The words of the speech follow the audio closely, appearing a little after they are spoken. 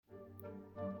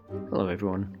Hello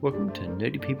everyone, welcome to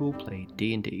Nerdy People Play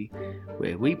D&D,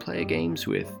 where we play games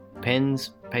with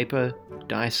pens, paper,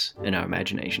 dice, and our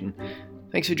imagination.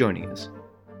 Thanks for joining us.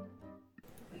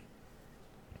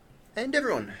 And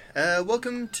everyone,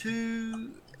 welcome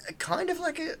to kind of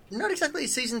like not exactly a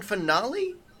season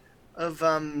finale of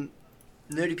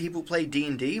Nerdy People Play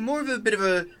D&D, more of a bit of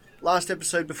a last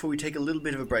episode before we take a little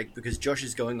bit of a break because Josh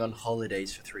is going on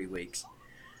holidays for 3 weeks.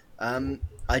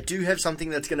 I do have something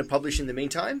that's going to publish in the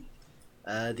meantime.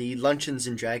 The Luncheons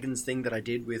and Dragons thing that I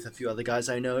did with a few other guys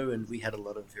I know, and we had a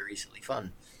lot of very silly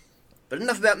fun. But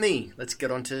enough about me. Let's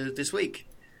get on to this week.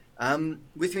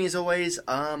 With me, as always,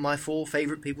 are my 4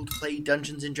 favourite people to play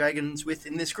Dungeons and Dragons with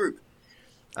in this group.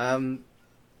 Yeah,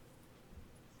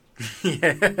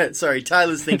 sorry,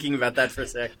 Tyler's thinking about that for a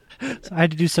sec. So I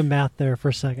had to do some math there for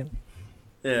a second.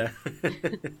 Yeah.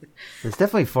 There's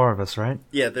definitely 4 of us, right?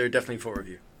 Yeah, there are definitely 4 of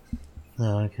you.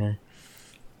 Oh, okay.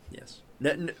 Yes.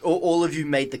 All of you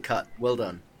made the cut. Well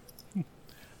done.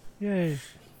 Yay.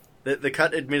 The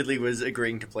cut, admittedly, was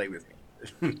agreeing to play with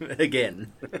me.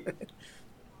 Again.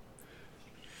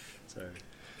 So,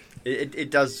 it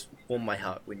does warm my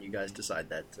heart when you guys decide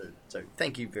that. So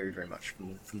thank you very, very much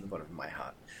from the bottom of my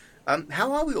heart.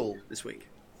 How are we all this week?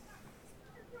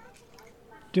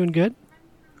 Doing good?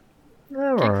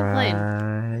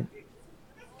 Alright.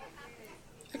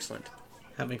 Excellent.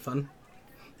 Having fun?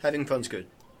 Having fun's good.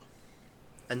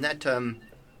 And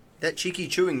that cheeky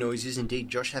chewing noise is indeed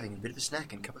Josh having a bit of a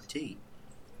snack and cup of tea.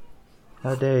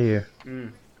 How dare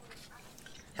you?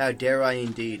 How dare I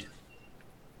indeed.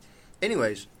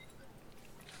 Anyways,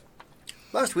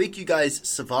 last week you guys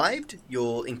survived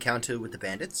your encounter with the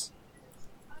bandits.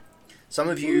 Some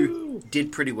of you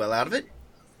did pretty well out of it.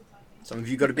 Some of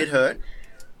you got a bit hurt.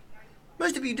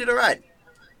 Most of you did alright.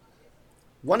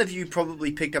 One of you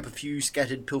probably picked up a few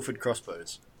scattered pilfered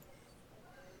crossbows.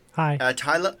 Hi.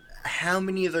 Tyler, how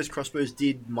many of those crossbows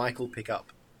did Michael pick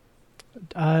up?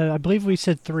 I believe we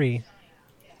said 3.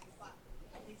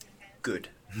 Good.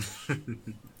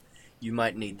 You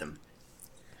might need them.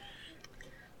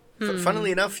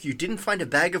 Funnily enough, you didn't find a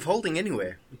bag of holding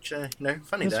anywhere. Which,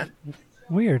 funny That's that.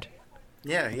 Weird.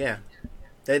 Yeah.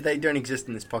 They don't exist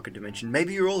in this pocket dimension.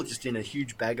 Maybe you're all just in a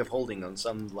huge bag of holding on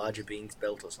some larger being's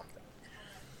belt or something.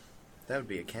 That would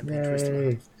be a campaign twist.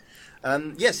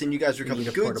 Yes, and you guys recovered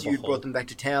the goods. You brought them back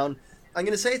to town. I'm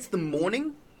going to say it's the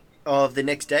morning of the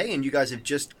next day, and you guys have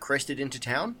just crested into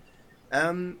town.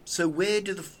 So where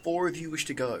do the 4 of you wish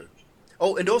to go?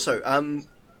 Oh, and also,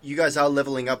 you guys are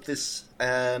leveling up this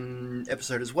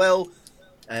episode as well.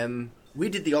 We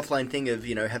did the offline thing of,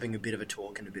 having a bit of a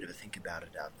talk and a bit of a think about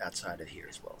it outside of here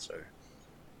as well. So,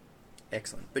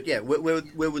 excellent. But yeah,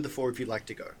 where would the 4 of you like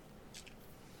to go?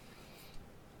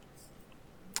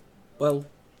 Well,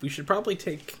 we should probably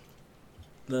take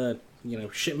the,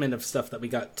 shipment of stuff that we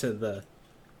got to the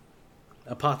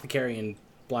apothecary and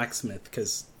blacksmith,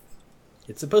 because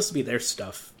it's supposed to be their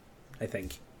stuff, I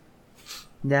think.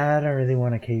 Nah, I don't really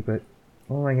want to keep it.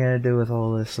 What am I going to do with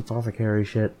all this apothecary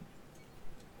shit?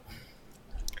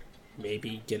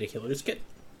 Maybe get a healer's kit?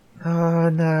 Oh,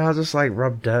 no, I'll just,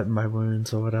 rub dirt in my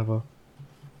wounds or whatever.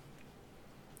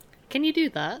 Can you do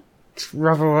that? Just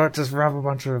rub a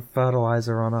bunch of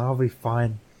fertilizer on it, I'll be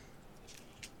fine.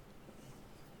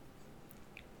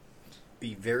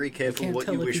 Be very careful what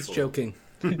you wish for. Joking.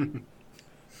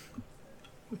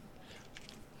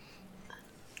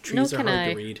 Trees are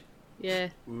hard to read. Yeah.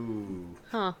 Ooh.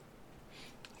 Huh.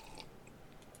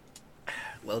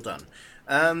 Well done.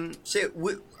 So,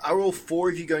 are all 4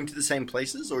 of you going to the same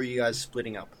places, or are you guys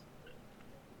splitting up?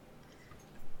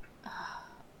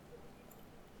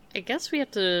 I guess we have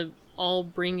to all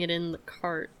bring it in the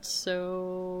cart,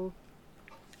 so...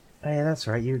 Oh, yeah, that's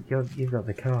right, you've got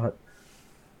the cart.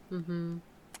 Mm-hmm.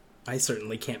 I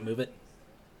certainly can't move it.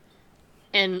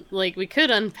 And, we could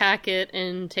unpack it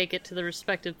and take it to the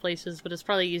respective places, but it's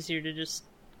probably easier to just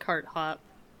cart hop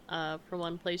from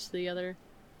one place to the other.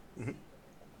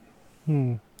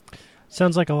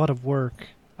 Sounds like a lot of work.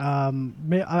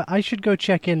 I should go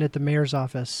check in at the mayor's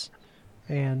office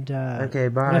and okay,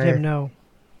 bye. let him know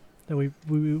that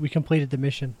we completed the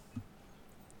mission.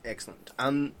 Excellent.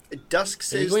 Dusk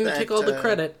says you're going that, to take all the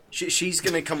credit. She's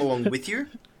going to come along with you,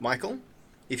 Michael,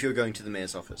 if you're going to the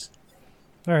mayor's office.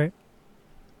 All right.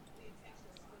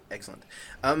 Excellent.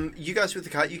 You guys with the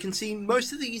cart, you can see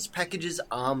most of these packages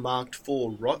are marked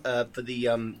for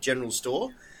the general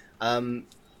store.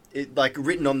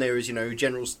 Written on there is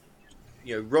general,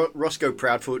 Roscoe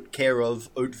Proudfoot, care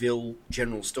of Oatville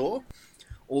General Store.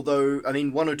 Although,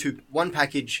 one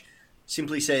package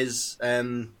simply says,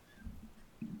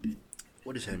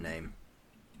 what is her name?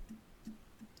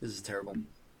 This is terrible.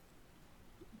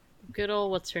 good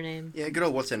old what's her name? Yeah, good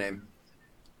old what's her name?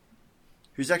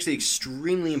 Who's actually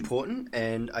extremely important,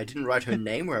 and I didn't write her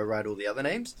name where I write all the other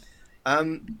names.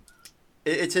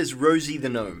 It says Rosie the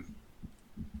Gnome.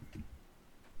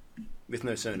 With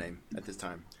no surname at this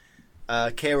time.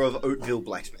 Care of Oatville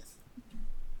Blacksmith.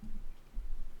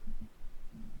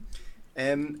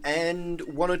 And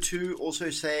one or two also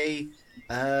say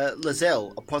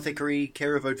Lazelle, Apothecary,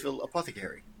 care of Oatville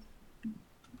Apothecary.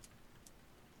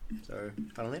 So,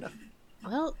 funnily enough.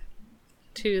 Well,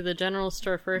 to the general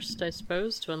store first, I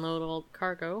suppose, to unload all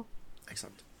cargo.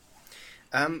 Excellent.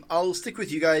 I'll stick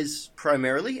with you guys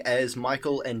primarily as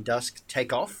Michael and Dusk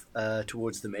take off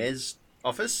towards the mayor's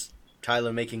office.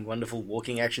 Tyler making wonderful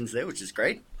walking actions there, which is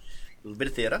great. A little bit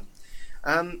of theatre.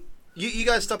 You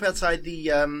guys stop outside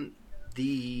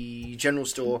the general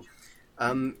store.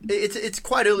 It's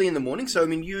quite early in the morning, so I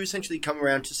mean, you essentially come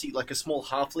around to see like a small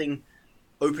halfling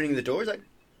opening the door. He's like,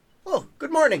 "Oh,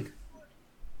 good morning.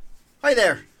 Hi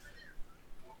there."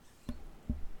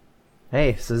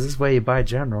 Hey, so this is where you buy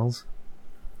generals.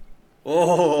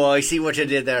 Oh, I see what you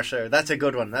did there, sir. That's a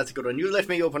good one. That's a good one. You let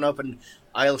me open up, and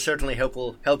I'll certainly help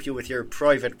you with your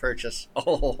private purchase.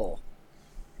 Oh,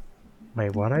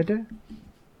 Wait, what I do?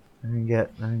 I didn't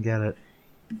get it.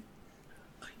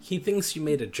 He thinks you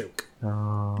made a joke.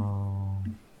 Oh.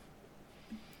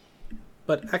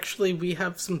 But actually, we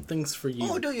have some things for you.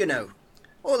 oh, do you know?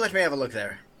 Oh, let me have a look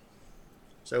there.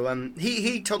 So,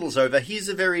 he toddles over. He's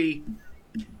a very...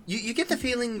 You get the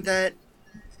feeling that,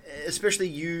 especially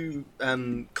you,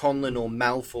 Conlon or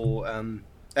Malf, or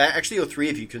actually all three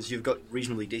of you, because you've got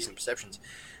reasonably decent perceptions.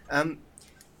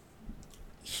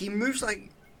 He moves like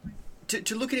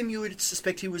to look at him, you would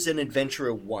suspect he was an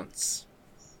adventurer once.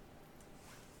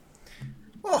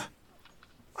 Oh,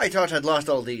 I thought I'd lost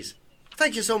all these.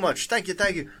 Thank you so much. Thank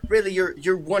you. Really,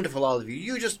 you're wonderful, all of you.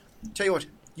 You just tell you what.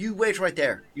 You wait right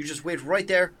there. You just wait right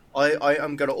there.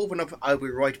 I'm gonna open up. I'll be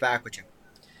right back with you.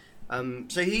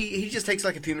 So he just takes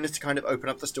like a few minutes to kind of open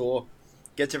up the store,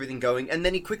 gets everything going, and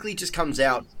then he quickly just comes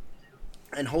out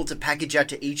and holds a package out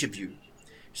to each of you.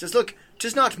 He says, "Look,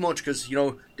 just not much, because you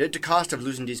know the cost of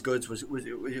losing these goods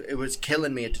was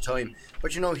killing me at the time.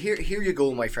 But you know, here you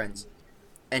go, my friends."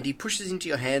 And he pushes into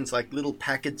your hands like little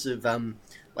packets of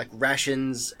like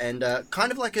rations and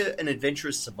kind of like an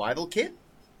adventurous survival kit.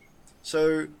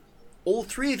 So all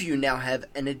three of you now have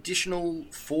an additional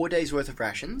 4 days worth of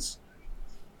rations.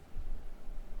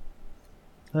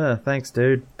 Thanks,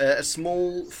 dude. A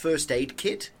small first aid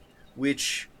kit,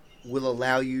 which will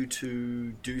allow you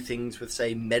to do things with,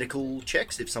 say, medical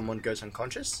checks if someone goes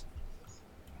unconscious.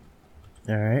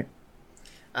 Alright.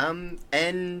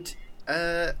 And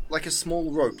like a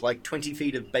small rope, like 20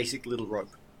 feet of basic little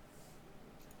rope.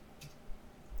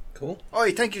 Cool. Oh,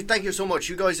 thank you so much.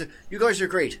 You guys are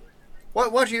great.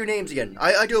 What are your names again?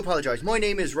 I do apologize. My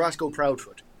name is Roscoe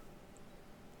Proudfoot.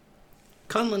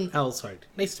 Conlon Ellsard.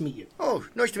 Nice to meet you. Oh,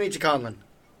 nice to meet you, Conlon.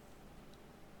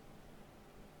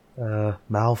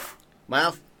 Malf.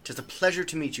 Malf, just a pleasure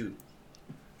to meet you.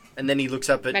 And then he looks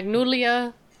up at...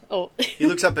 Magnolia. Oh. He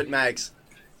looks up at Mags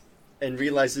and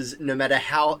realizes no matter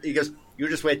how... He goes, "You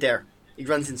just wait there." He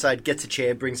runs inside, gets a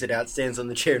chair, brings it out, stands on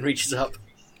the chair and reaches up.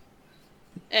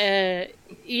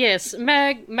 Yes,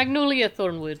 Magnolia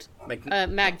Thornwood.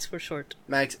 Mags for short.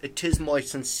 Mags, it is my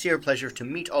sincere pleasure to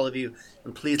meet all of you,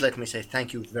 and please let me say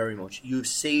thank you very much. You've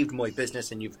saved my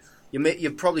business, and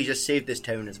you've probably just saved this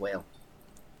town as well.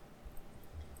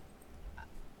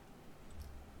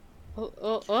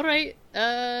 Oh, all right.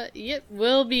 Yep,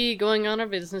 we'll be going on our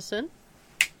business then.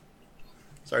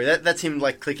 Sorry, that's him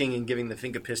like clicking and giving the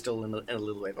finger pistol and a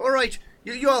little wave. All right,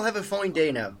 you all have a fine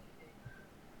day now.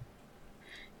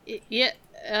 Yeah.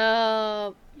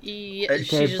 She's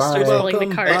just bye. starts pulling the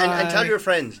Welcome. cart. And tell your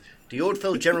friends, the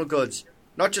Oldfield General Goods,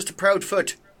 not just a proud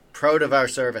foot, proud of our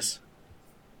service.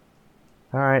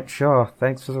 Alright, sure.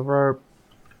 Thanks for the rope.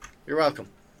 You're welcome.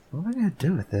 What am I gonna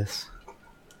do with this?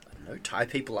 No, tie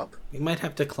people up. We might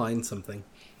have to climb something.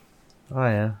 Oh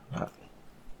yeah.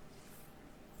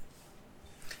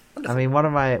 I mean, one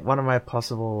of my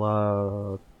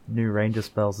possible new ranger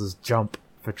spells is jump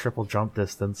for triple jump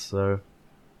distance. So,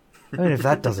 I mean, if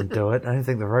that doesn't do it, I don't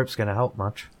think the rope's going to help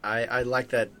much. I like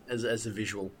that as a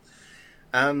visual.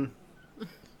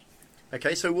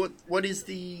 Okay, so what is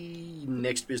the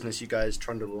next business you guys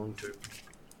trundle along to?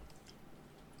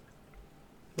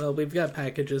 Well, we've got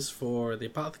packages for the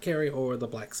apothecary or the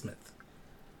blacksmith.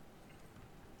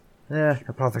 Yeah,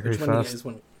 apothecary Which one do you first. guys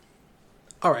want?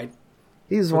 All right.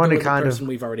 He's the We'll one go who with the kind person of.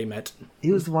 we've already met.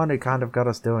 He was the one who kind of got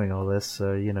us doing all this.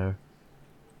 So you know.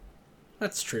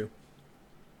 That's true.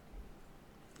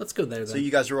 Let's go there then. So you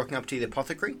guys are walking up to the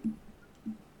apothecary?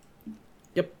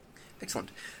 Yep.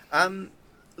 Excellent.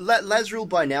 Lazaril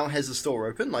by now has the store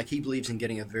open, like he believes in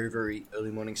getting a very, very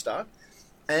early morning start.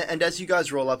 And as you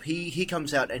guys roll up, he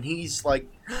comes out and he's like,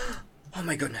 "Oh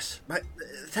my goodness!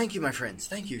 Thank you, my friends.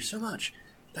 Thank you so much.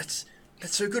 That's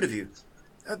so good of you.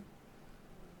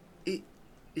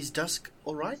 Is Dusk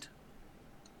all right?"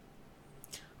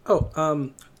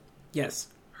 Oh, yes.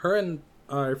 Her and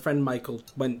our friend Michael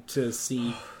went to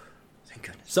see Thank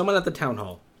goodness. someone at the town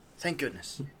hall. Thank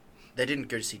goodness. They didn't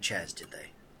go to see Chaz, did they?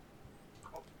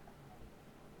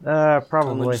 Conlon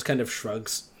Probably. just kind of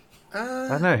shrugs. I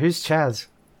don't know. Who's Chaz?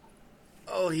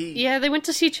 Oh, Yeah, they went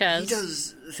to see Chaz. He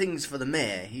does things for the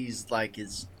mayor. He's like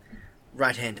his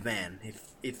right-hand man.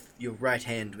 If your right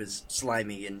hand was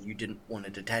slimy and you didn't want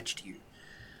it attached to you.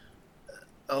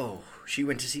 She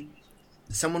went to see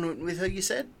someone with her, you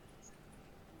said?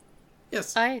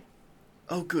 Yes.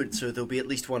 Oh, good. So there'll be at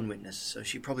least one witness. So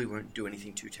she probably won't do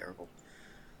anything too terrible.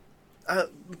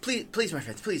 Please, my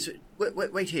friends, please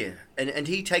wait here. And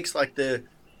he takes like the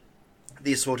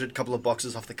assorted couple of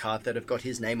boxes off the cart that have got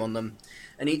his name on them,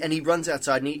 and he runs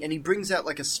outside and he brings out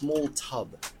like a small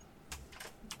tub.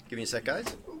 Give me a sec,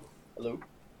 guys. Hello.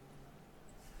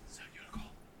 Is that your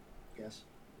call? Yes.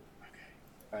 Okay.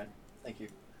 All right. Thank you.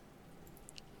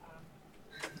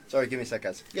 Sorry, give me a sec,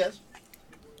 guys. Yes.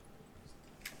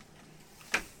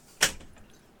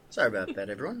 Sorry about that,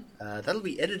 everyone. That'll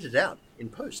be edited out in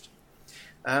post.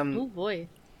 Oh boy.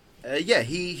 Yeah,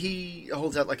 he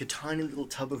holds out like a tiny little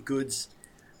tub of goods.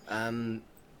 A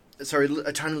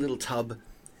tiny little tub. And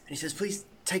he says, "Please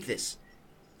take this.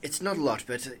 It's not a lot,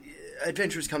 but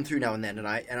adventurers come through now and then, and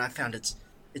I found it's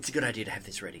a good idea to have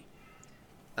this ready."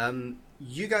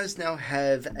 You guys now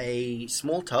have a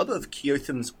small tub of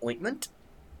Keotham's ointment.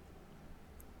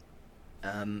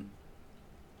 I'm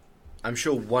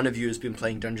sure one of you has been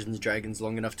playing Dungeons and Dragons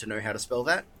long enough to know how to spell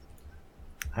that.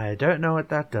 I don't know what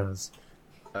that does.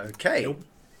 Okay. Nope.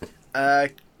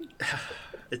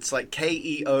 It's like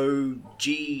Keoghthems.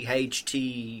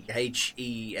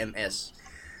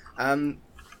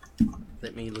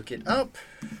 Let me look it up.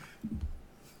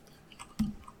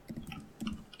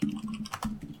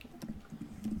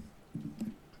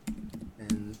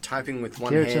 And typing with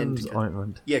one Keotam's hand.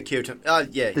 ointment. Yeah, Keotam.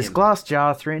 Yeah. This him. glass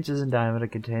jar, 3 inches in diameter,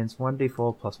 contains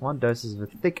 1d4 plus 1 doses of a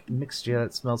thick mixture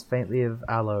that smells faintly of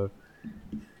aloe.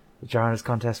 The jar and its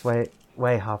contents weigh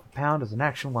half a pound. As an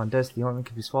action, 1 dose of the ointment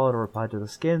can be swallowed or applied to the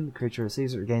skin. The creature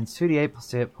receives it, regains 2d8 plus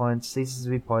 2 hit points, ceases to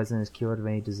be poisoned, and is cured of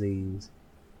any disease.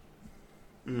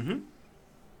 Mm-hmm.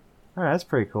 Alright, that's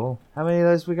pretty cool. How many of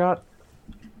those we got?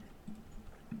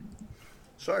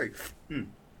 Sorry.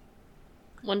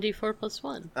 1d4 plus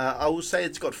 1. I will say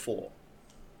it's got 4.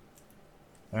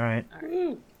 Alright.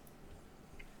 Woo.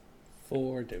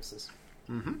 4 doses.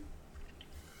 Mm-hmm.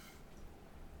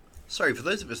 Sorry, for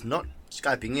those of us not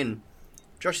Skyping in,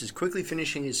 Josh is quickly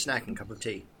finishing his snack and cup of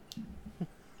tea.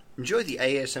 Enjoy the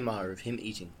ASMR of him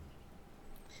eating.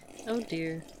 Oh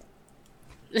dear.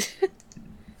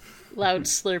 Loud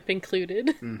slurp included.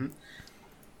 Mm-hmm.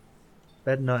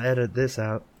 Better not edit this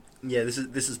out. Yeah, this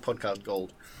is podcast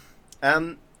gold.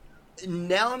 Now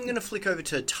I'm going to flick over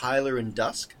to Tyler and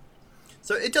Dusk.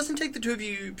 So it doesn't take the two of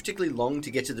you particularly long to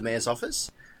get to the mayor's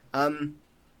office.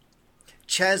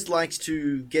 Chaz likes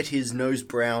to get his nose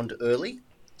browned early,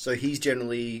 so he's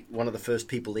generally one of the first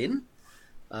people in.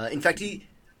 In fact,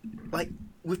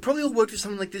 we've probably all worked with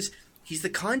someone like this. He's the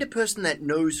kind of person that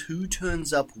knows who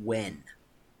turns up when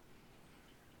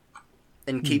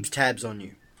and keeps tabs on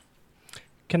you.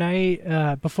 Can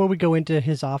I, before we go into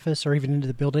his office or even into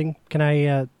the building, can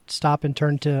I stop and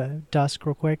turn to Dusk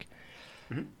real quick?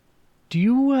 Mm-hmm. Do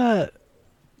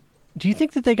you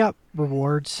think that they got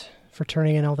rewards for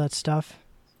turning in all that stuff?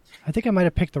 I think I might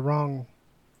have picked the wrong...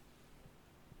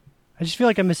 I just feel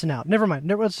like I'm missing out. Never mind.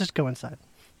 Let's just go inside.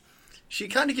 She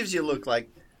kind of gives you a look like,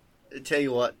 tell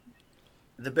you what,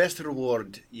 the best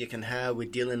reward you can have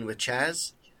with dealing with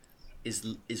Chaz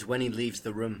is when he leaves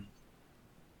the room.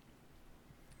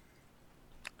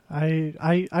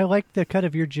 I like the cut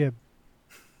of your jib.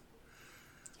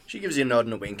 She gives you a nod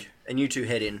and a wink, and you two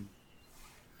head in.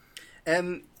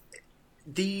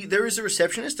 There is a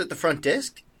receptionist at the front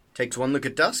desk, takes one look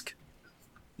at Dusk,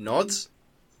 nods,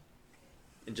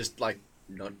 and just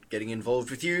not getting involved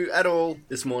with you at all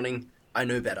this morning. I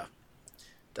know better.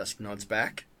 Dusk nods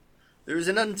back. There is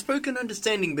an unspoken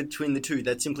understanding between the two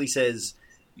that simply says,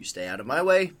 you stay out of my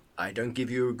way, I don't give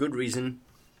you a good reason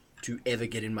to ever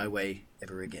get in my way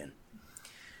ever again.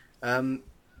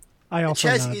 I also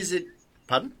Chaz nod. is it...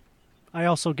 Pardon? I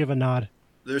also give a nod.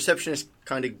 The receptionist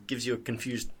kind of gives you a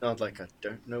confused nod, like, I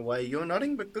don't know why you're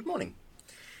nodding, but good morning.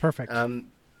 Perfect.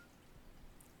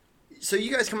 So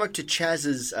you guys come up to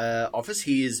Chaz's office.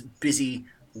 He is busy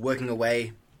working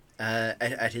away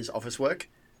at his office work.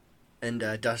 And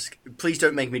Dusk, please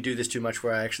don't make me do this too much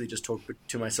where I actually just talk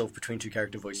to myself between two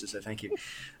character voices, so thank you.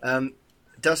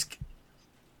 Dusk,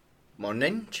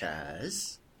 morning,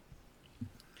 Chaz.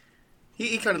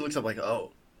 He kind of looks up like,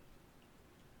 oh,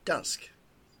 Dusk.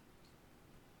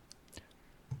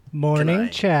 Morning,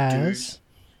 Chaz.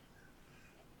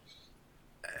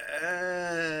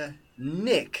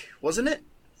 Nick, wasn't it?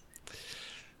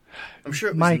 I'm sure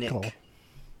it was Michael. Nick.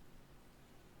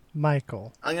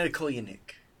 Michael. I'm going to call you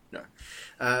Nick. No.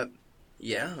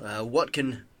 What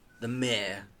can the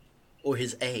mayor or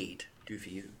his aide do for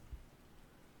you?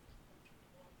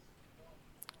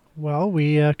 Well,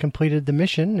 we completed the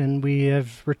mission, and we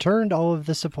have returned all of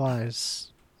the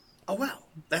supplies. Oh, wow.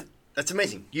 That's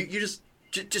amazing. You just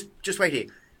wait here.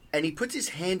 And he puts his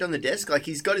hand on the desk, like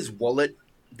he's got his wallet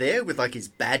there with like his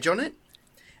badge on it.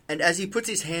 And as he puts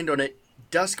his hand on it,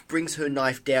 Dusk brings her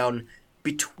knife down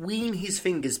between his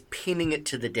fingers, pinning it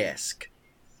to the desk.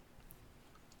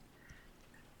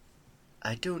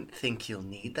 I don't think you'll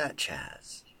need that,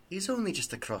 Chaz. He's only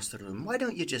just across the room. Why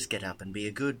don't you just get up and be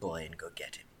a good boy and go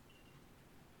get him?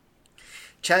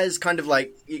 Chaz kind of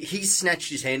like, he snatched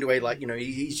his hand away, like,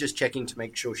 he's just checking to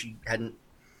make sure she hadn't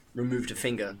removed a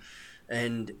finger.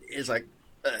 And is like,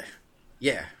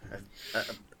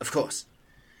 of course.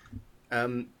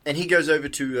 And he goes over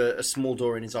to a small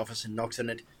door in his office and knocks on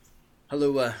it.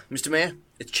 Hello, Mr. Mayor.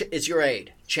 It's your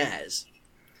aide, Chaz.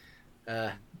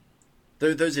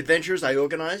 Those adventures I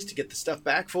organized to get the stuff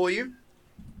back for you.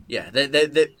 Yeah,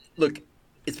 look,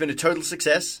 it's been a total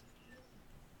success.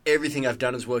 Everything I've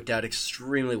done has worked out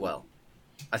extremely well.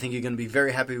 I think you're going to be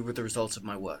very happy with the results of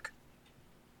my work.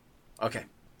 Okay,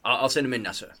 I'll send him in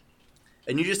now, sir.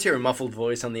 And you just hear a muffled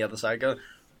voice on the other side go,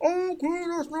 "Okay,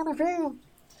 that's not a problem."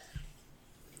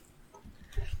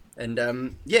 And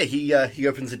he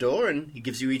opens the door and he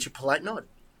gives you each a polite nod,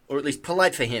 or at least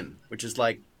polite for him, which is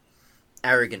like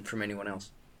arrogant from anyone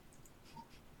else.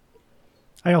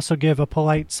 I also give a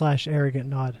polite / arrogant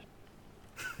nod.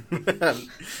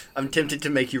 I'm tempted to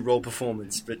make you roll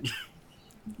performance, but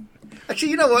actually,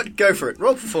 you know what? Go for it.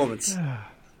 Roll performance.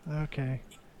 Okay.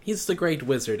 He's the great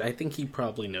wizard. I think he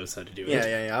probably knows how to do it.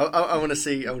 Yeah. I want to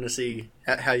see. I want to see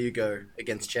how you go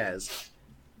against Chaz.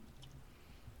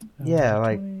 Yeah,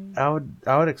 like I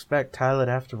would expect Tyler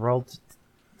to have to roll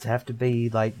to have to be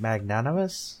like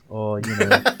magnanimous, or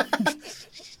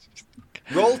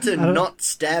roll to not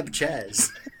stab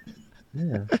Chaz.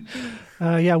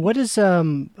 Yeah. What does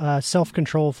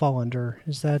self-control fall under?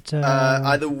 Is that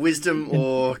either wisdom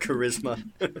or charisma?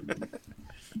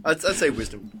 I'd say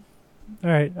wisdom. All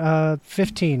right,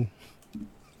 15.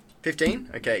 15?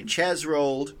 Okay, Chaz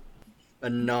rolled a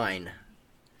 9.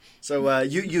 So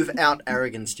you've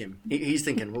out-arroganced him. He's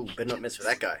thinking, well, better not mess with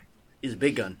that guy. He's a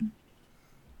big gun.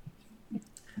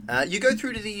 You go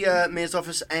through to the mayor's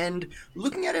office, and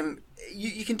looking at him,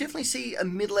 you can definitely see a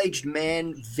middle-aged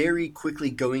man very quickly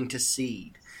going to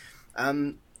seed.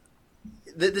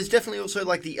 There's definitely also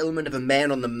like the element of a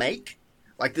man on the make.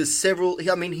 Like there's several.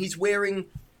 I mean, he's wearing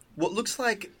what looks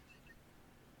like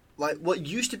what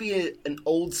used to be an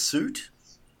old suit,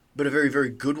 but a very, very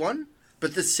good one.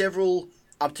 But there's several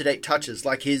up-to-date touches.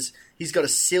 Like he's got a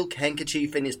silk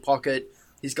handkerchief in his pocket.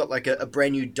 He's got like a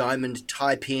brand new diamond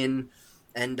tie pin.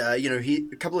 And, a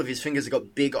couple of his fingers have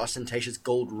got big, ostentatious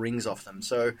gold rings off them.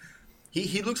 So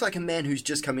he looks like a man who's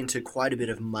just come into quite a bit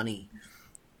of money.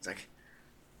 He's like,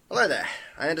 hello there.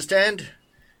 I understand.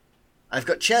 I've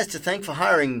got Chaz to thank for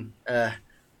hiring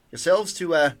yourselves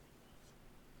to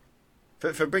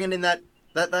for bringing in that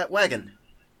wagon.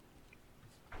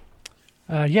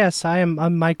 Yes,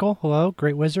 I'm Michael. Hello,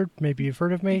 Great Wizard. Maybe you've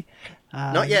heard of me.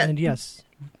 Not yet. And yes,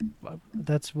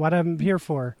 that's what I'm here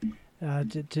for.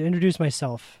 To introduce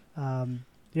myself.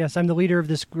 Yes, I'm the leader of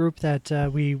this group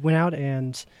that we went out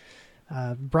and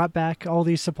brought back all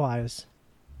these supplies.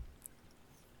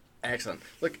 Excellent.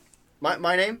 Look,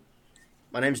 my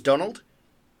name's Donald.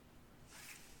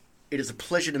 It is a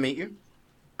pleasure to meet you.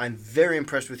 I'm very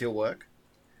impressed with your work.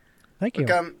 Thank you.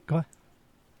 Look, Go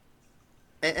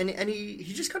ahead. And he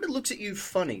just kind of looks at you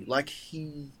funny, like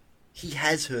he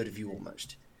has heard of you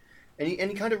almost. And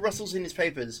he kind of rustles in his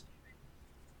papers.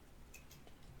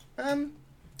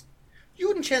 You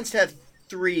wouldn't chance to have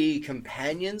 3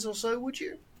 companions or so, would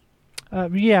you?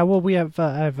 Yeah. Well, we have.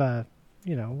 I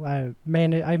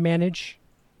manage.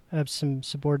 I have some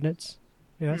subordinates.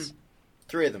 Yes.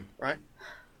 3 of them, right?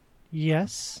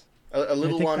 Yes. A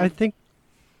little one. I think.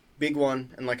 Big one,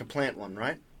 and like a plant one,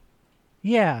 right?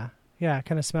 Yeah. Yeah.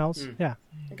 Kind of smells. Yeah.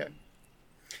 Okay.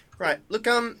 Right. Look,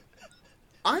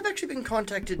 I've actually been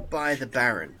contacted by the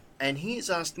Baron, and he has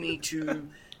asked me to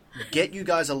get you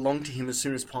guys along to him as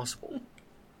soon as possible.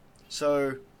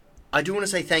 So, I do want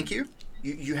to say thank you.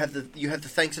 You have the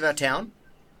thanks of our town.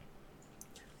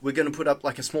 We're going to put up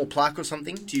like a small plaque or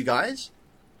something to you guys.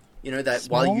 You know that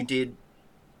Small? while you did.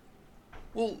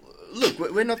 Well, look,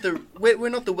 we're not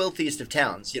the wealthiest of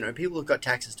towns. You know, people have got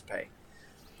taxes to pay.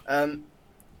 But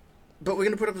we're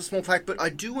going to put up a small plaque. But I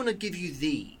do want to give you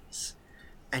these.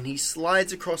 And he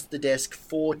slides across the desk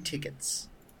 4 tickets.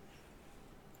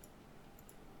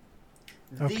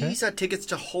 Okay. These are tickets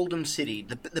to Hold'em City.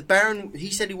 The Baron,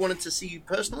 he said he wanted to see you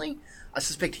personally. I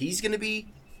suspect he's going to be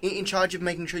in charge of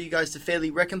making sure you guys are fairly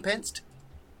recompensed.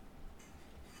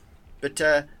 But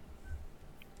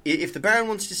if the Baron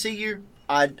wants to see you,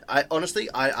 I'd honestly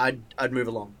move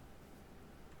along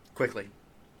quickly.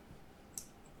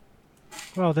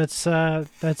 Well, that's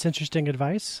interesting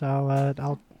advice.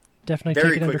 I'll definitely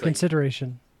Very take it under quickly.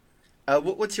 consideration.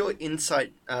 What's your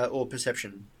insight or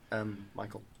perception,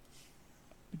 Michael?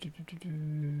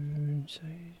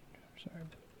 Sorry.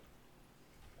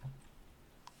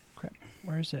 Crap.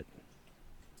 Where is it?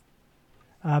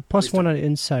 Plus Wisdom. 1 on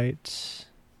insight.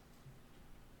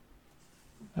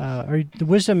 Or the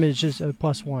wisdom is just a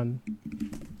plus 1.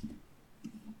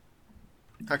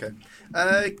 Okay.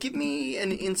 Give me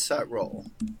an insight roll.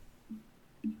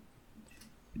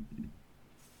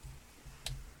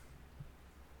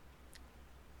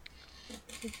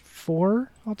 4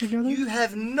 altogether. You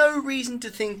have no reason to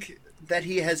think that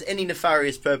he has any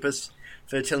nefarious purpose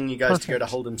for telling you guys to go to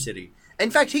Perfect. Hold'em City.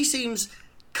 In fact, he seems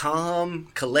calm,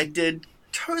 collected,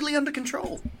 totally under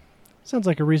control. Sounds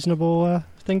like a reasonable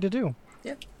thing to do.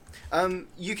 Yeah.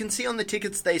 You can see on the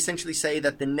tickets they essentially say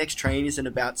that the next train is in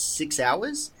about 6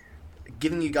 hours,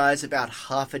 giving you guys about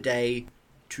half a day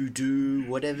to do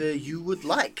whatever you would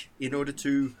like in order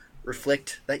to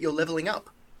reflect that you're leveling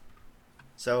up.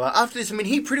 So after this, I mean,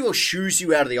 he pretty well shoos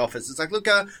you out of the office. It's like, look,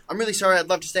 I'm really sorry. I'd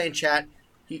love to stay and chat.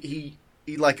 He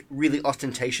like really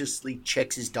ostentatiously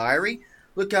checks his diary.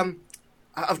 Look,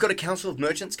 I've got a council of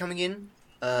merchants coming in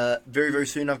very, very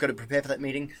soon. I've got to prepare for that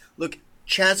meeting. Look,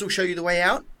 Chaz will show you the way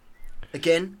out.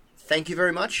 Again, thank you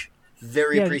very much.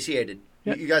 Very Yeah, appreciated.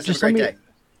 yeah, You guys have a just great let me- day.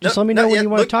 just let me know when you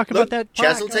wanna talk about that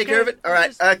Chaz plaque, will take okay? care of it. All right.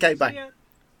 Just- Okay, see bye.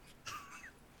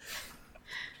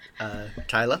 ya.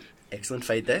 Tyler, excellent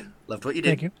fade there. Loved what you did.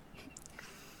 Thank you.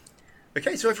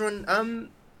 Okay, so everyone,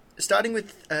 starting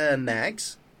with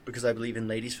Mags, because I believe in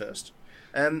ladies first.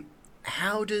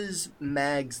 How does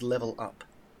Mags level up?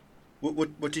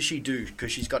 What does she do?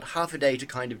 Because she's got half a day to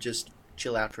kind of just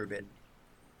chill out for a bit.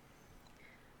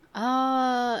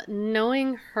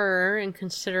 Knowing her and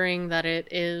considering that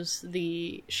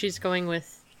she's going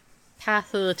with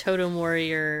Path of the Totem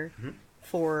Warrior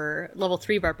for level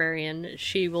 3 Barbarian,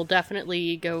 she will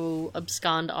definitely go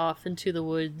abscond off into the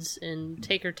woods and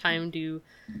take her time to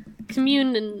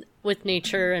commune with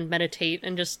nature and meditate,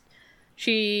 and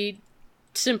she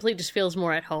simply just feels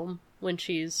more at home when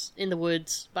she's in the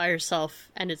woods by herself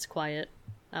and it's quiet.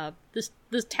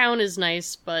 This town is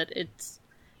nice, but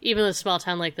even a small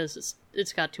town like this,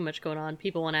 it's got too much going on.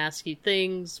 People want to ask you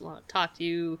things, want to talk to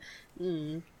you.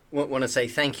 Want to say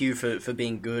thank you for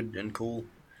being good and cool.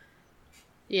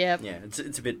 Yeah. Yeah,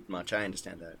 it's a bit much. I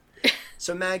understand that.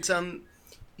 So Mags,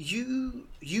 you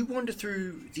wander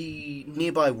through the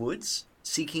nearby woods,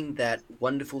 seeking that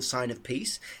wonderful sign of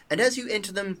peace, and as you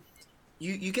enter them,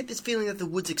 you get this feeling that the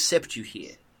woods accept you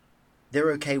here.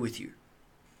 They're okay with you.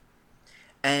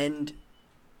 And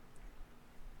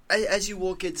as you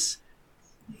walk, it's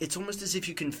almost as if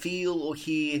you can feel or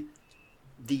hear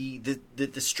the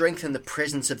strength and the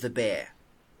presence of the bear.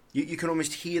 You can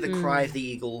almost hear the cry of the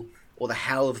eagle or the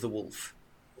howl of the wolf.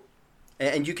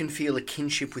 And you can feel a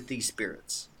kinship with these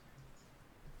spirits.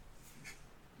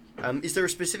 Is there a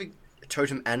specific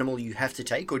totem animal you have to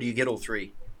take, or do you get all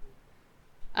 3?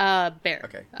 Bear.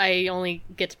 Okay. I only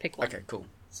get to pick one. Okay, cool.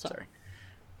 So. Sorry.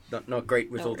 Not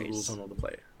great with No all the worries. rules on all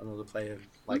the player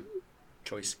like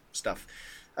choice stuff.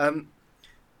 And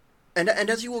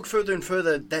as you walk further and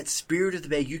further, that spirit of the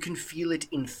bear, you can feel it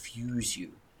infuse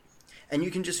you, and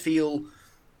you can just feel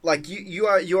like you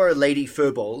are a lady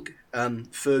Furbolg,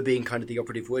 fur being kind of the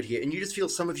operative word here, and you just feel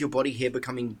some of your body hair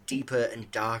becoming deeper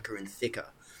and darker and thicker,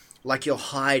 like your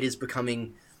hide is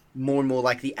becoming more and more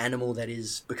like the animal that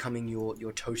is becoming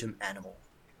your totem animal.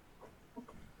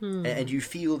 And you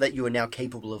feel that you are now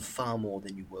capable of far more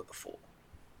than you were before.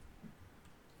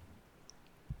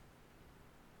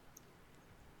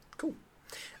 Cool.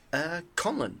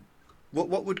 Conlon.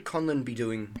 What would Conlon be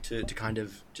doing to kind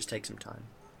of just take some time?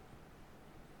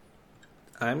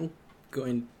 I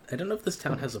don't know if this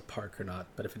town has a park or not,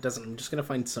 but if it doesn't, I'm just going to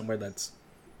find somewhere that's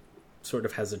sort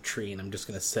of has a tree, and I'm just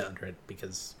going to sit under it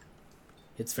because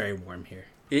it's very warm here.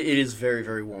 It is very,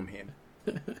 very warm here.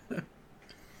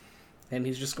 And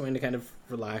he's just going to kind of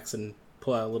relax and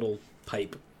pull out a little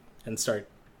pipe and start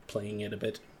playing it a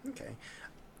bit. Okay.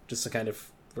 Just to kind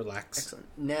of relax. Excellent.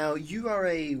 Now, you are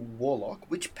a warlock.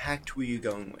 Which pact were you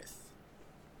going with?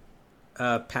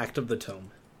 Pact of the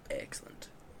Tome. Excellent.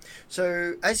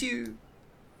 So, as you're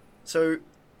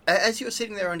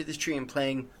sitting there under this tree and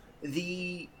playing,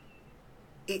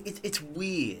 it's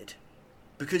weird.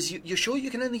 Because you're sure you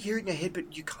can only hear it in your head,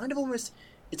 but you kind of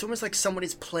it's almost like someone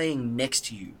is playing next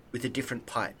to you with a different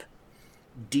pipe.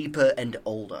 Deeper and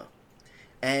older.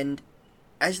 And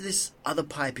as this other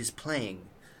pipe is playing,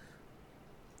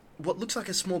 what looks like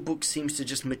a small book seems to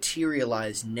just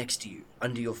materialize next to you,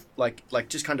 under your, like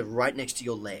just kind of right next to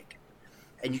your leg.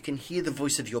 And you can hear the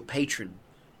voice of your patron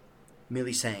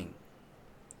merely saying,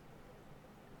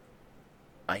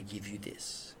 I give you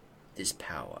this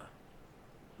power.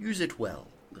 Use it well,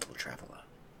 little traveler.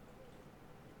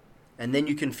 And then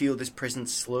you can feel this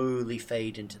presence slowly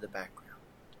fade into the background.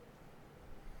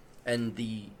 And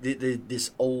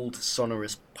this old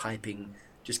sonorous piping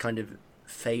just kind of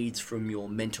fades from your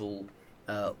mental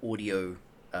audio.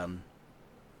 I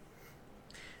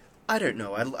don't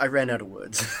know. I ran out of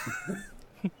words.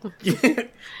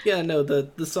 Yeah, no,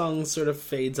 the song sort of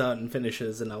fades out and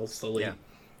finishes, and I'll slowly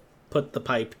put the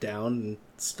pipe down and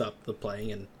stop the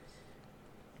playing and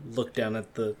look down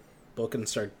at the book and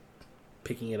start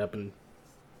picking it up and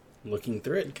looking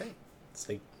through it. Okay. It's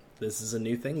like, this is a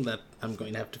new thing that I'm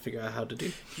going to have to figure out how to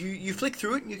do. You flick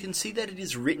through it and you can see that it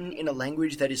is written in a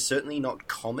language that is certainly not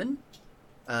common,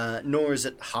 nor is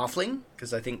it Halfling,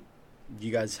 because I think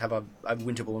you guys have a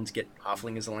Winterborns get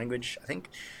Halfling as a language, I think.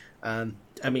 I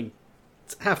mean,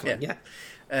 it's Halfling, yeah.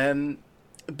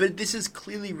 But this is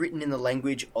clearly written in the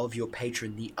language of your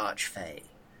patron, the Archfey.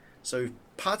 So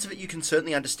parts of it you can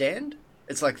certainly understand.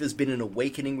 It's like there's been an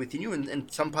awakening within you,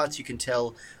 and some parts you can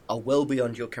tell are well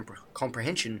beyond your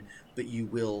comprehension, but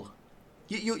you'll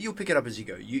pick it up as you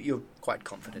go. You're quite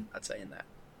confident, I'd say, in that.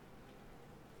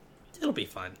 It'll be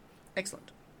fine.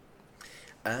 Excellent.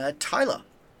 Tyler,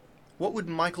 what would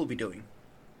Michael be doing?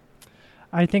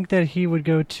 I think that he would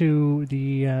go to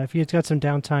the if he has got some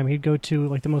downtime, he'd go to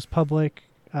like the most public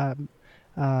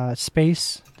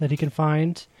space that he can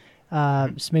find.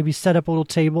 So maybe set up a little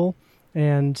table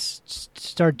and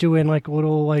start doing like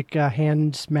little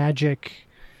hand magic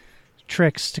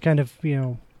tricks to kind of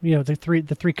the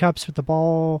three cups with the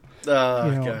ball.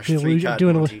 Gosh,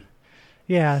 doing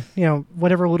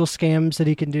whatever little scams that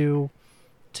he can do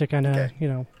to kind of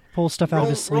pull stuff out of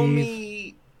his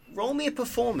sleeve. Roll me a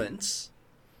performance.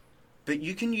 But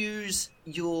you can use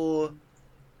your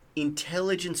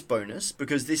intelligence bonus,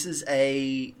 because this is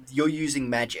you're using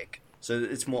magic, so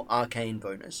it's more arcane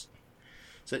bonus.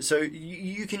 So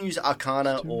you can use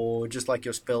Arcana or just like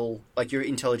your spell, like your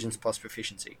intelligence plus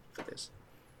proficiency for this.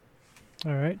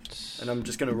 All right. And I'm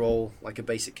just going to roll like a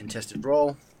basic contested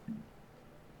roll.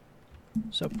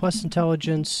 So plus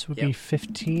intelligence would be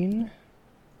 15.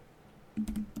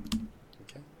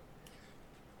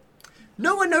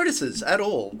 No one notices at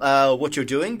all what you're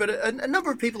doing, but a number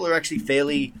of people are actually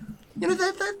fairly,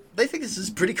 they think this is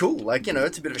pretty cool. Like,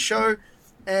 it's a bit of a show,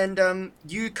 and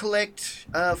you collect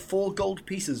 4 gold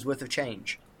pieces worth of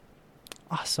change.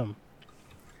 Awesome.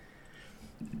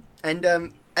 And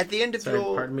at the end of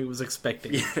your... part of me was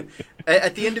expecting. Yeah,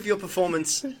 at the end of your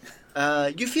performance,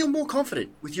 you feel more confident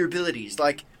with your abilities.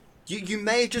 Like, you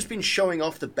may have just been showing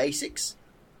off the basics,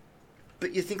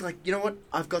 but you think, like, you know what?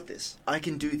 I've got this. I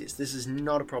can do this. This is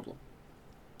not a problem.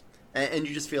 And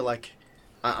you just feel like,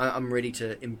 I'm ready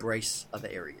to embrace other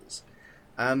areas.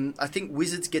 I think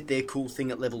wizards get their cool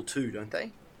thing at level 2, don't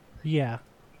they? Yeah.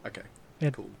 Okay,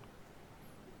 cool.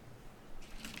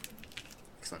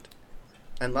 Excellent.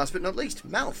 And last but not least,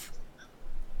 Malf.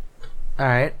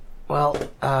 Alright, well,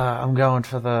 I'm going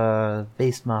for the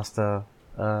Beastmaster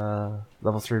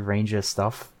level 3 Ranger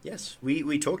stuff. Yes,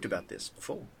 we talked about this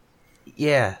before.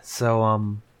 Yeah, so,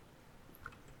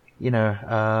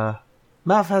 Malf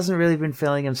hasn't really been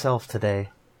feeling himself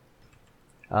today.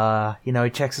 He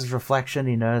checks his reflection,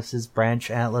 he notices his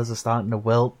branch antlers are starting to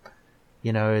wilt.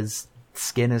 His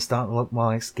skin is starting to look more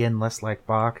like skin, less like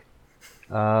bark.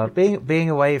 Being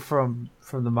away from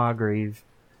the Margrave,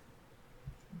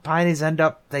 Pioneers end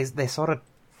up, they sort of,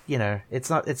 it's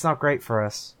not great for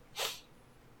us.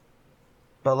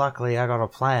 But luckily I got a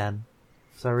plan.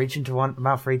 So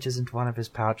Malf reaches into one of his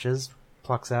pouches,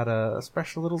 plucks out a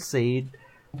special little seed,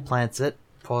 plants it,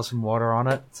 pours some water on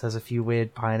it, says a few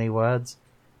weird piney words,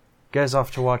 goes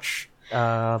off to watch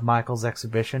Michael's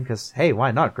exhibition because, hey,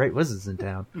 why not? Great wizards in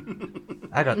town.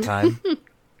 I got time.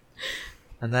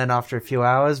 And then after a few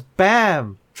hours,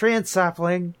 bam! Tree and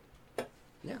sapling.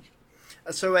 Yeah.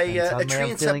 So And a suddenly tree I'm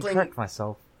and feeling sapling. correct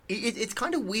myself. It's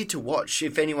kind of weird to watch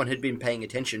if anyone had been paying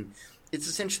attention. It's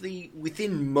essentially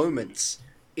within moments,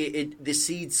 the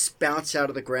seed spouts out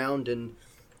of the ground, and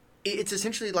it's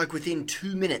essentially like within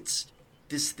 2 minutes,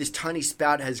 this tiny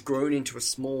spout has grown into a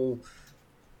small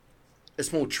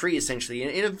tree, essentially,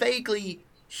 in a vaguely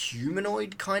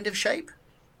humanoid kind of shape.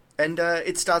 And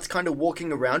it starts kind of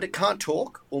walking around. It can't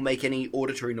talk or make any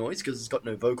auditory noise because it's got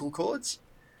no vocal cords.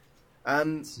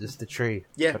 It's just a tree.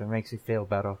 Yeah. But it makes me feel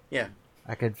better. Yeah.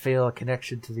 I could feel a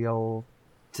connection to the old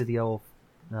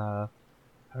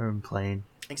home plane.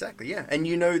 Exactly, yeah. And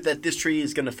you know that this tree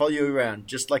is going to follow you around,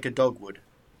 just like a dog would.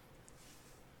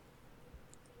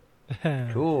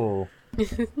 Cool.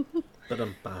 But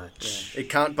It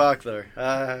can't bark, though.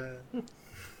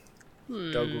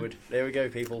 Dogwood. There we go,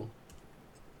 people.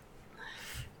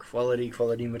 Quality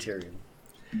material.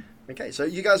 Okay, so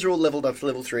you guys are all leveled up to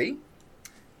level 3.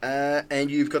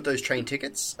 And you've got those train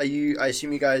tickets. I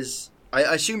assume you guys... I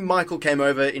assume Michael came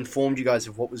over, informed you guys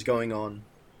of what was going on.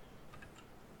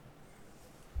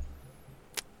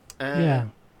 Yeah.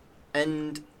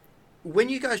 And when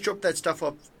you guys dropped that stuff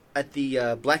off at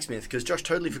the blacksmith, because Josh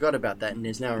totally forgot about that and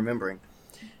is now remembering,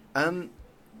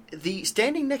 the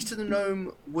standing next to the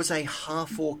gnome was a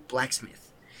half-orc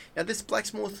blacksmith. Now, this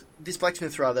blacksmith,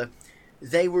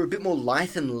 they were a bit more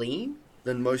lithe and lean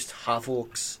than most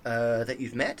half-orcs that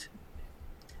you've met.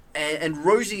 And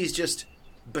Rosie is just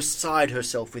beside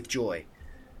herself with joy.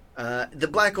 The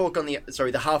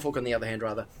half-orc on the other hand,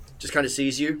 just kind of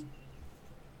sees you,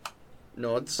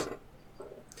 nods,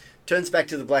 turns back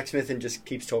to the blacksmith and just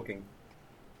keeps talking.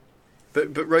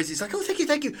 But Rosie's like, oh,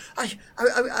 thank you.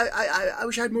 I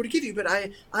wish I had more to give you, but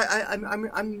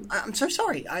I'm so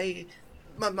sorry.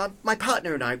 My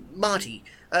partner and I, Marty.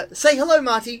 Say hello,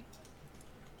 Marty.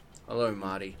 Hello,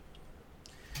 Marty.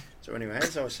 So anyway,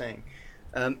 as I was saying,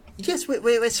 yes,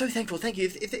 we're so thankful. Thank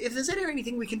you. If there's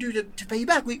anything we can do to pay you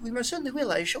back, we most certainly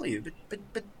will. I assure you. But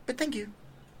thank you.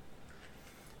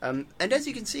 And as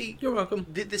you can see, you're welcome.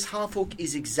 This half-orc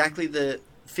is exactly the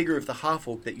figure of the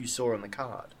half-orc that you saw on the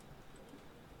card.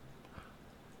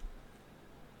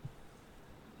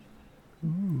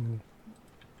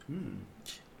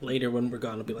 Later, when we're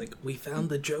gone, I'll be like, we found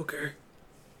the Joker.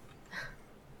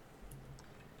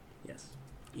 Yes,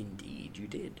 indeed you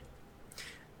did.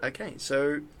 Okay,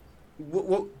 so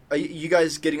what are you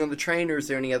guys getting on the train, or is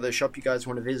there any other shop you guys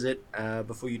want to visit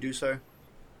before you do so?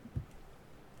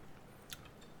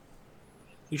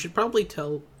 You should probably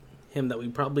tell him that we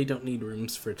probably don't need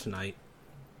rooms for tonight.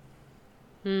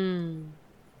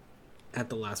 At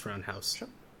the last roundhouse. Sure.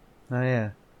 Oh,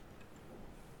 yeah.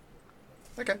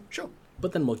 Okay, sure.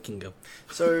 But then we can go.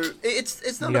 So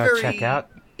it's not You a gotta very. check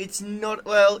out? It's not.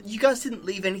 Well, you guys didn't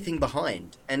leave anything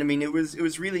behind, and I mean it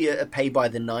was really a pay by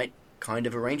the night kind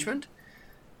of arrangement.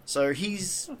 So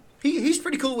he's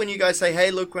pretty cool when you guys say,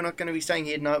 hey, look, we're not going to be staying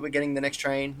here tonight. We're getting the next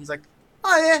train. He's like,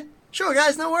 oh yeah, sure,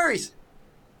 guys, no worries.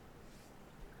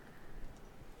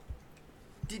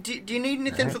 Do you need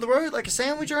anything for the road, like a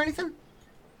sandwich or anything?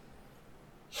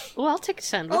 Well, I'll take a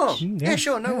sandwich. Oh, yeah,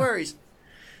 sure, no worries.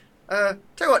 Tell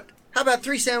you what, how about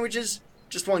 3 sandwiches,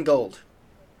 just 1 gold?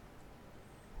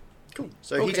 Cool.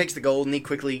 So he takes the gold and he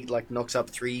quickly knocks up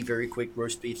 3 very quick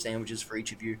roast beef sandwiches for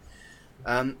each of you.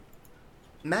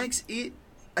 Mags,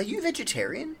 are you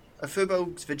vegetarian? Are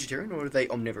Furbolgs vegetarian or are they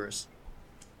omnivorous?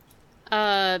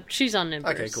 She's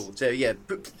omnivorous. Okay, cool. So yeah,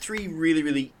 3 really,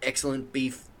 really excellent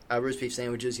roast beef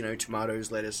sandwiches. You know,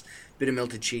 tomatoes, lettuce, bit of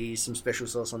melted cheese, some special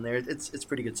sauce on there. It's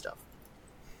pretty good stuff.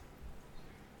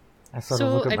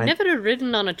 So I've never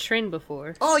ridden on a train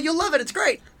before. Oh, you'll love it. It's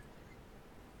great.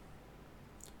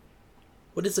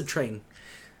 What is a train?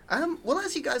 Well,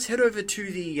 as you guys head over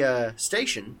to the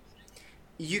station,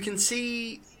 you can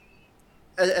see,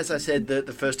 as I said the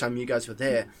first time you guys were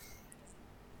there,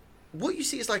 what you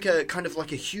see is like a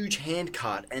huge hand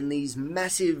cart and these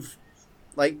massive,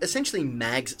 essentially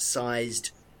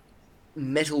Mags-sized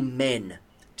metal men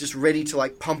just ready to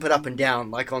pump it up and down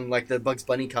like on the Bugs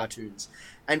Bunny cartoons.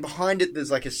 And behind it,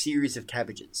 there's a series of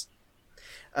cabbages.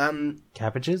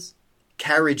 Cabbages?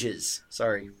 Carriages,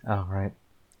 sorry. Oh, right.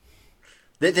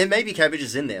 There may be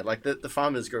cabbages in there. The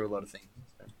farmers grow a lot of things.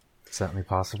 Certainly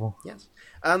possible. Yes.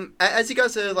 As you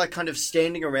guys are kind of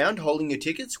standing around holding your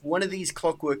tickets, one of these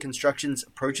clockwork constructions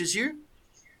approaches you.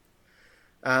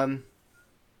 Hi,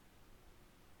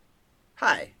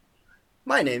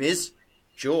 my name is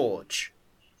George.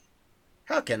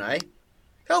 How can I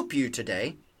help you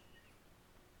today?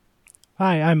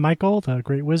 Hi, I'm Michael, the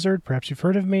Great Wizard. Perhaps you've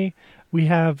heard of me. We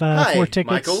have Hi, 4 tickets.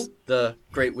 Michael, the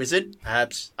Great Wizard.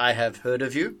 Perhaps I have heard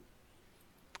of you.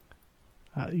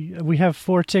 We have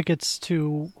 4 tickets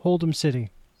to Hold'em City.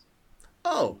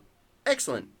 Oh,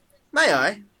 excellent. May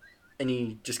I? And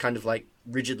he just kind of like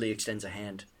rigidly extends a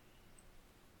hand.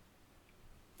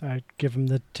 I give him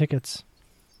the tickets.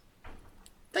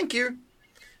 Thank you.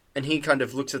 And he kind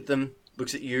of looks at them,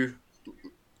 looks at you,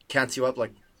 counts you up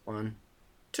like 1,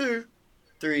 2,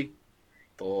 3,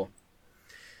 4.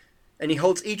 And he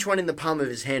holds each one in the palm of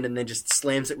his hand and then just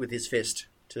slams it with his fist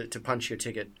to punch your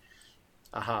ticket.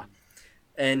 Aha.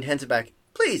 And hands it back.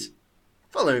 Please,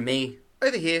 follow me.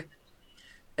 Over here.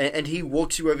 And he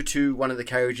walks you over to one of the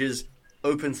carriages,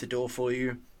 opens the door for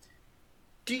you.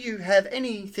 Do you have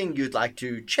anything you'd like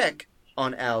to check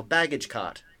on our baggage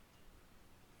cart?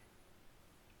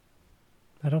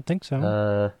 I don't think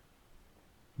so.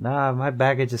 Nah, my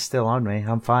baggage is still on me.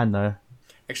 I'm fine, though.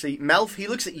 Actually, Malf, he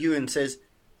looks at you and says,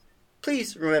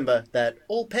 please remember that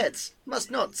all pets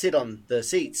must not sit on the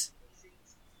seats.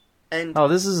 And Oh,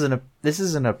 this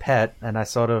isn't a pet, and I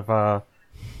sort of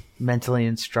mentally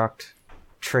instruct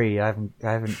Tree. I don't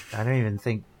even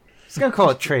think. I'm just gonna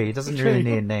call it Tree. It doesn't really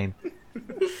need a name.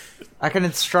 I can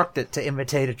instruct it to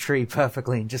imitate a tree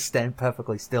perfectly and just stand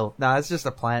perfectly still. Nah, it's just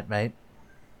a plant, mate.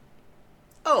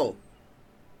 oh,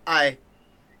 I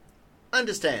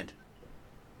understand.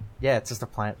 Yeah, it's just a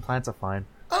plant. Plants are fine.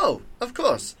 Oh, of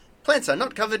course. Plants are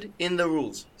not covered in the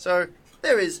rules, so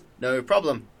there is no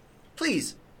problem.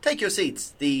 Please, take your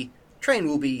seats. The train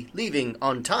will be leaving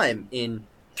on time in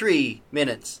 3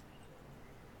 minutes.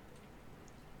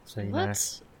 So, you know.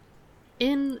 What's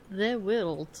in their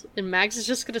world? And Mags is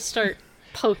just gonna start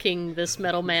poking this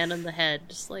metal man in the head.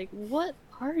 Just like, what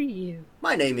are you?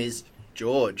 My name is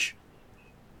George.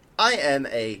 I am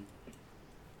a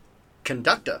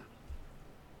conductor.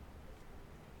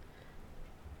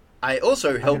 I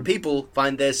also help people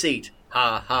find their seat.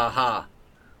 Ha ha ha.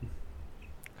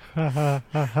 Ha ha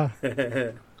ha ha.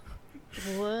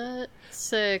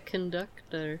 What's a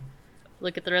conductor?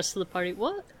 Look at the rest of the party.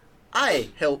 What? I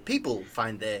help people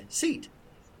find their seat.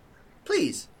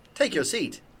 Please, take your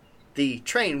seat. The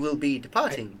train will be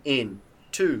departing in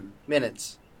 2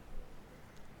 minutes.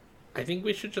 I think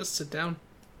we should just sit down.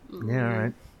 Yeah,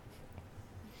 alright.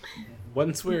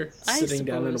 Once we're I sitting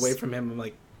down and suppose. away from him, I'm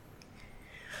like,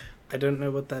 I don't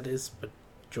know what that is, but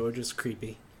George is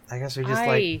creepy. I guess we just, I-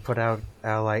 like, put out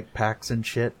our, like, packs and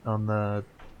shit on the...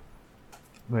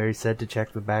 where he said to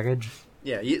check the baggage.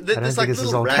 Yeah, don't there's think like this is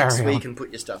little all racks where you carry-on. can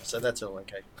put your stuff, so that's all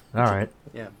okay. Alright.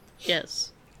 Yeah.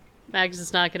 Yes. Mags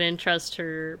is not gonna entrust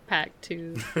her pack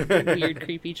to weird,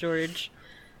 creepy George.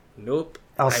 Nope.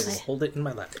 I'll I s- will hold it in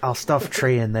my lap. I'll stuff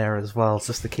Tree in there as well,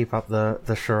 just to keep up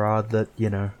the charade that, you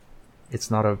know,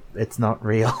 it's not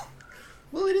real.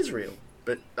 Well, it is real,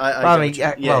 but I Well,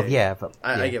 get what you- but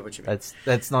I get what you mean.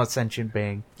 That's not a sentient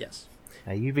being. Yes.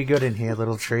 Now, you be good in here,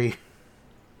 little Tree.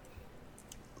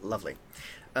 Lovely.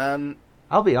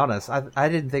 I'll be honest, I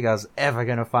didn't think I was ever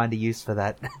going to find a use for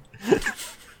that.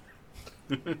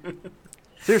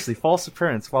 Seriously, false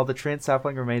appearance. While the train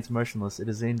sapling remains motionless, it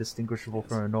is indistinguishable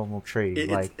from a normal tree.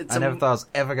 It's I never thought I was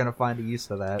ever going to find a use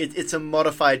for that. It's a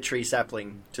modified tree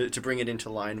sapling to bring it into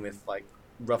line with like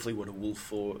roughly what a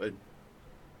wolf or a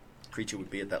creature would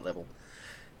be at that level.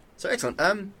 So excellent.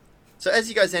 So as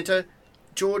you guys enter,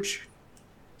 George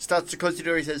starts to close the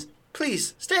door. He says,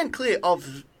 "Please stand clear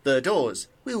of the doors.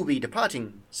 We will be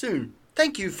departing soon.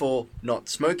 Thank you for not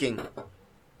smoking."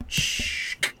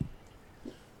 Shh.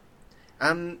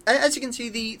 As you can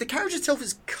see, the carriage itself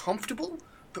is comfortable,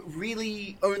 but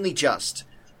really only just.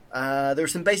 There are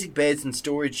some basic beds and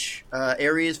storage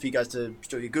areas for you guys to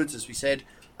store your goods, as we said.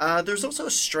 There's also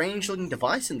a strange-looking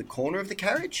device in the corner of the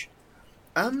carriage.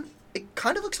 It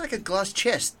kind of looks like a glass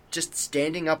chest, just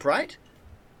standing upright.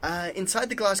 Inside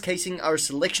the glass casing are a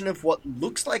selection of what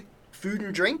looks like food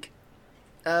and drink.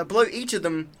 Below each of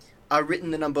them are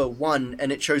written the number 1,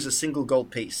 and it shows a single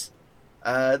gold piece.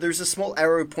 There's a small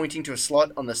arrow pointing to a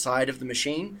slot on the side of the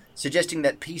machine, suggesting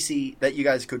that you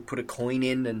guys could put a coin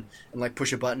in and like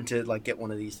push a button to like get one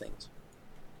of these things.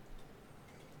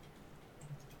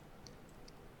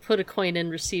 Put a coin in,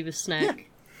 receive a snack. Yeah.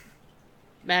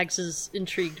 Mags is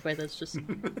intrigued by this. Just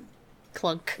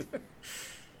clunk.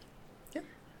 Yep.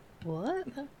 What?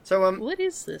 So What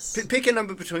is this? pick a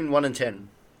number between 1 and 10.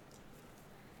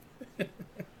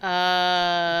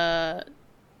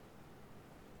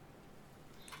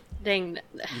 Dang.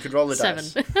 You could roll the 7.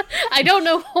 dice. I don't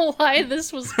know why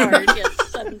this was hard.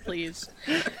 Yes, 7, please.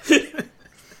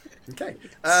 Okay.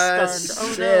 Stunned. Oh,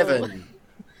 no. 7.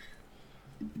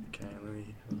 Okay, let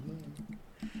me.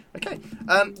 Okay.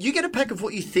 You get a pack of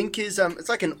what you think is it's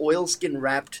like an oilskin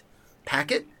wrapped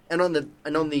packet, and on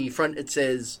the front it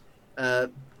says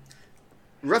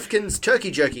Rufkin's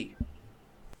Turkey Jerky.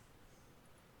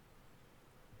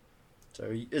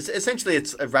 So essentially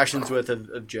it's a ration's worth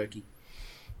of jerky.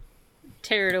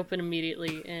 Tear it open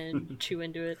immediately and chew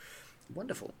into it.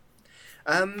 Wonderful.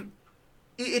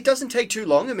 It doesn't take too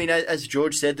long. I mean, as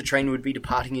George said, the train would be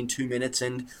departing in 2 minutes,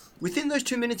 and within those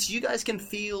 2 minutes, you guys can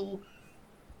feel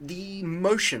the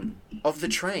motion of the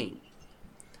train.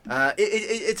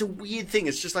 It's a weird thing.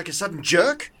 It's just like a sudden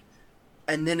jerk,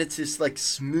 and then it's this like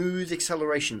smooth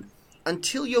acceleration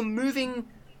until you're moving.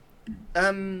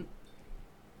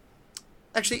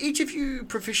 Actually, each of you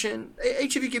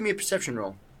give me a perception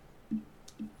roll.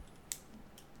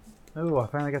 Oh, I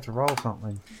finally get to roll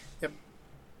something. Yep.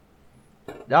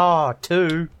 Ah,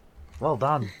 2. Well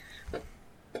done.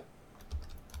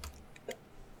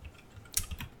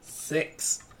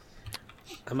 6.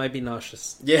 I might be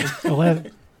nauseous. Yeah.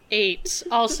 11. 8.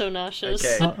 Also nauseous.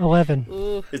 Okay. 11.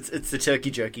 Ooh. It's the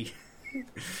turkey jerky.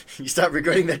 You start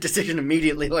regretting that decision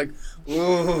immediately, like,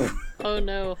 ooh. Oh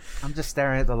no. I'm just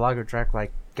staring at the lugger track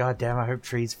like, God damn, I hope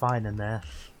Tree's fine in there.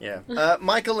 Yeah.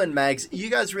 Michael and Mags, you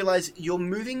guys realize you're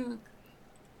moving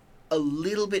a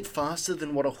little bit faster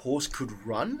than what a horse could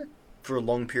run for a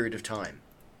long period of time.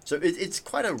 So it's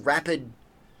quite a rapid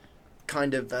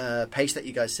kind of pace that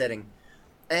you guys setting.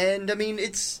 And, I mean,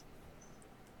 it's...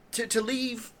 To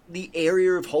leave the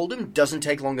area of Hold'em doesn't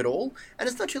take long at all, and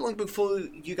it's not too long before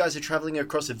you guys are travelling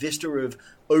across a vista of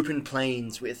open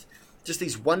plains with just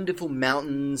these wonderful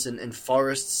mountains and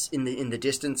forests in the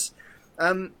distance.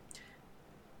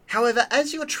 However,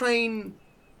 as your train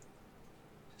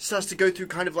starts to go through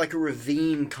kind of like a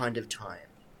ravine kind of time,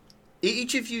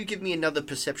 each of you give me another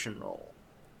perception roll.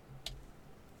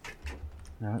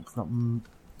 No, let's not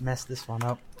mess this one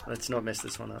up. Let's not mess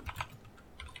this one up.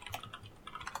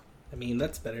 I mean,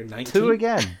 that's better. 19. 2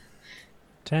 again.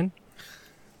 10.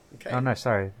 Okay. Oh no,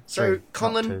 sorry. So, 3, not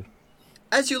Conlon, 2.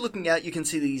 as you're looking out, you can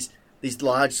see these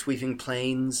large sweeping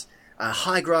plains,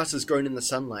 high grasses grown in the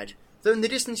sunlight. Though in the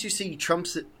distance you see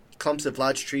clumps of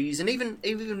large trees and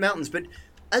even mountains. But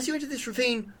as you enter this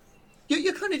ravine,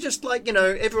 you're kind of just like,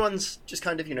 everyone's just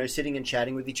kind of, sitting and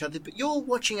chatting with each other. But you're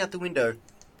watching out the window,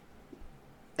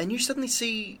 and you suddenly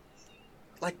see,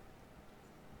 like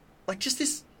just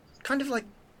this kind of like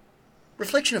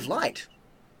reflection of light.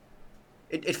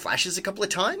 It flashes a couple of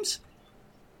times.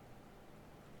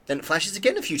 Then it flashes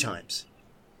again a few times.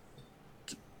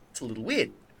 It's a little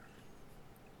weird.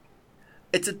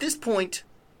 It's at this point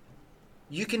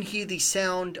you can hear the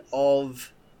sound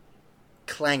of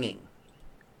clanging.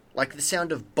 Like the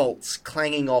sound of bolts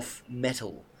clanging off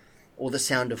metal, or the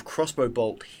sound of crossbow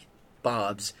bolt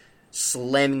barbs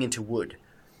slamming into wood.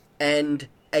 And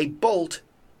a bolt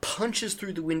punches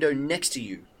through the window next to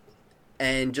you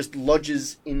and just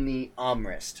lodges in the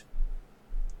armrest.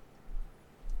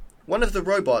 One of the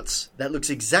robots that looks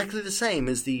exactly the same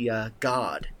as the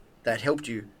guard that helped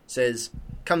you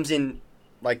comes in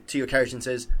like to your carriage and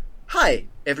says, "Hi,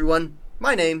 everyone.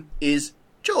 My name is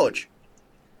George.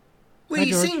 Hi,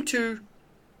 George.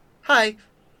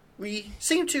 We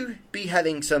seem to be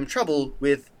having some trouble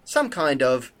with some kind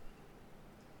of,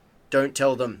 don't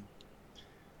tell them,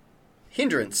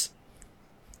 hindrance.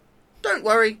 Don't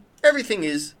worry, everything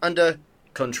is under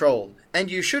control, and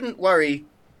you shouldn't worry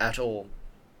at all.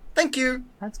 Thank you."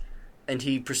 And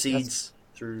he proceeds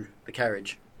through the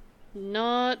carriage.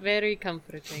 Not very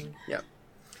comforting. Yeah.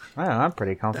 Well, I'm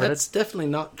pretty confident. That's definitely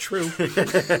not true.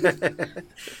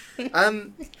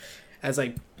 As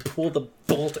I pull the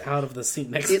bolt out of the seat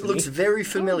next to me. It looks very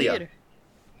familiar.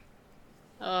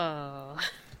 Oh.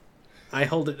 I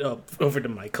hold it up over to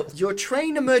Michael. Your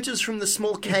train emerges from the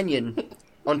small canyon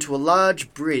onto a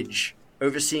large bridge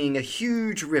overseeing a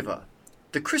huge river.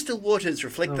 The crystal waters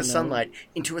reflect the sunlight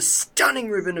into a stunning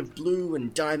ribbon of blue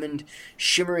and diamond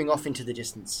shimmering off into the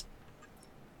distance.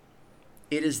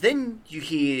 It is then you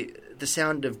hear the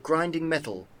sound of grinding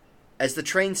metal as the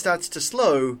train starts to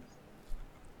slow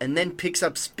and then picks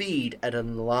up speed at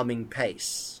an alarming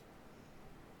pace.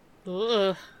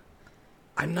 Ugh.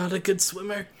 I'm not a good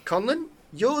swimmer. Conlon,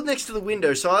 you're next to the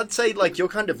window, so I'd say like you're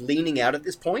kind of leaning out at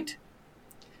this point.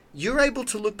 You're able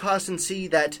to look past and see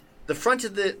that the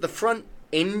front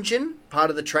engine part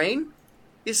of the train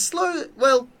is slow.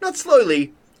 Well, not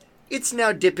slowly. It's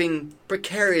now dipping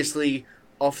precariously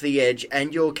off the edge,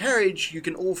 and your carriage, you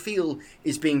can all feel,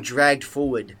 is being dragged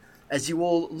forward as you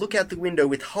all look out the window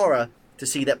with horror to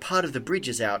see that part of the bridge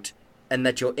is out and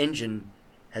that your engine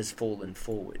has fallen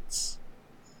forwards.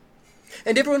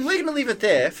 And everyone, we're going to leave it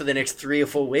there for the next 3 or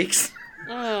 4 weeks.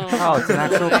 Oh, Oh, it's an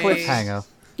actual nice. cliffhanger.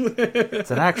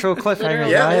 It's an actual cliffhanger,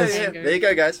 Literal guys. Yeah. There you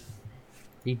go, guys.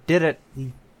 He did it.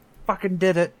 He fucking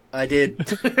did it. I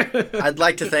did. I'd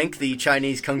like to thank the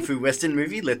Chinese Kung Fu Western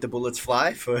movie, Let the Bullets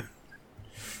Fly, for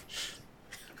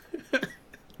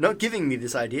not giving me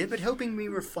this idea, but helping me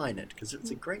refine it, because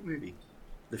it's a great movie.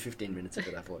 The 15 minutes of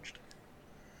it I've watched.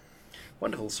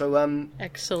 Wonderful. So,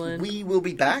 Excellent. we will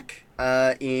be back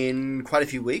in quite a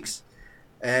few weeks.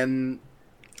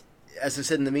 As I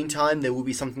said, in the meantime, there will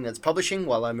be something that's publishing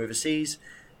while I'm overseas.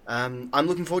 I'm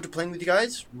looking forward to playing with you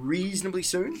guys reasonably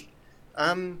soon.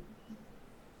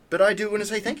 But I do want to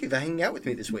say thank you for hanging out with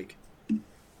me this week.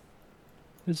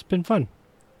 It's been fun.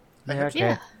 Yeah, okay.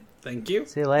 Yeah. Thank you.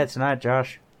 See you later tonight,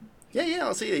 Josh. Yeah,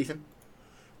 I'll see you, Ethan.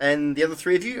 And the other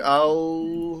three of you,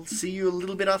 I'll see you a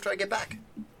little bit after I get back.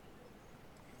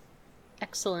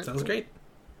 Excellent. Sounds great.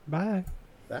 Bye.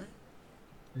 Bye.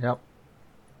 Yep.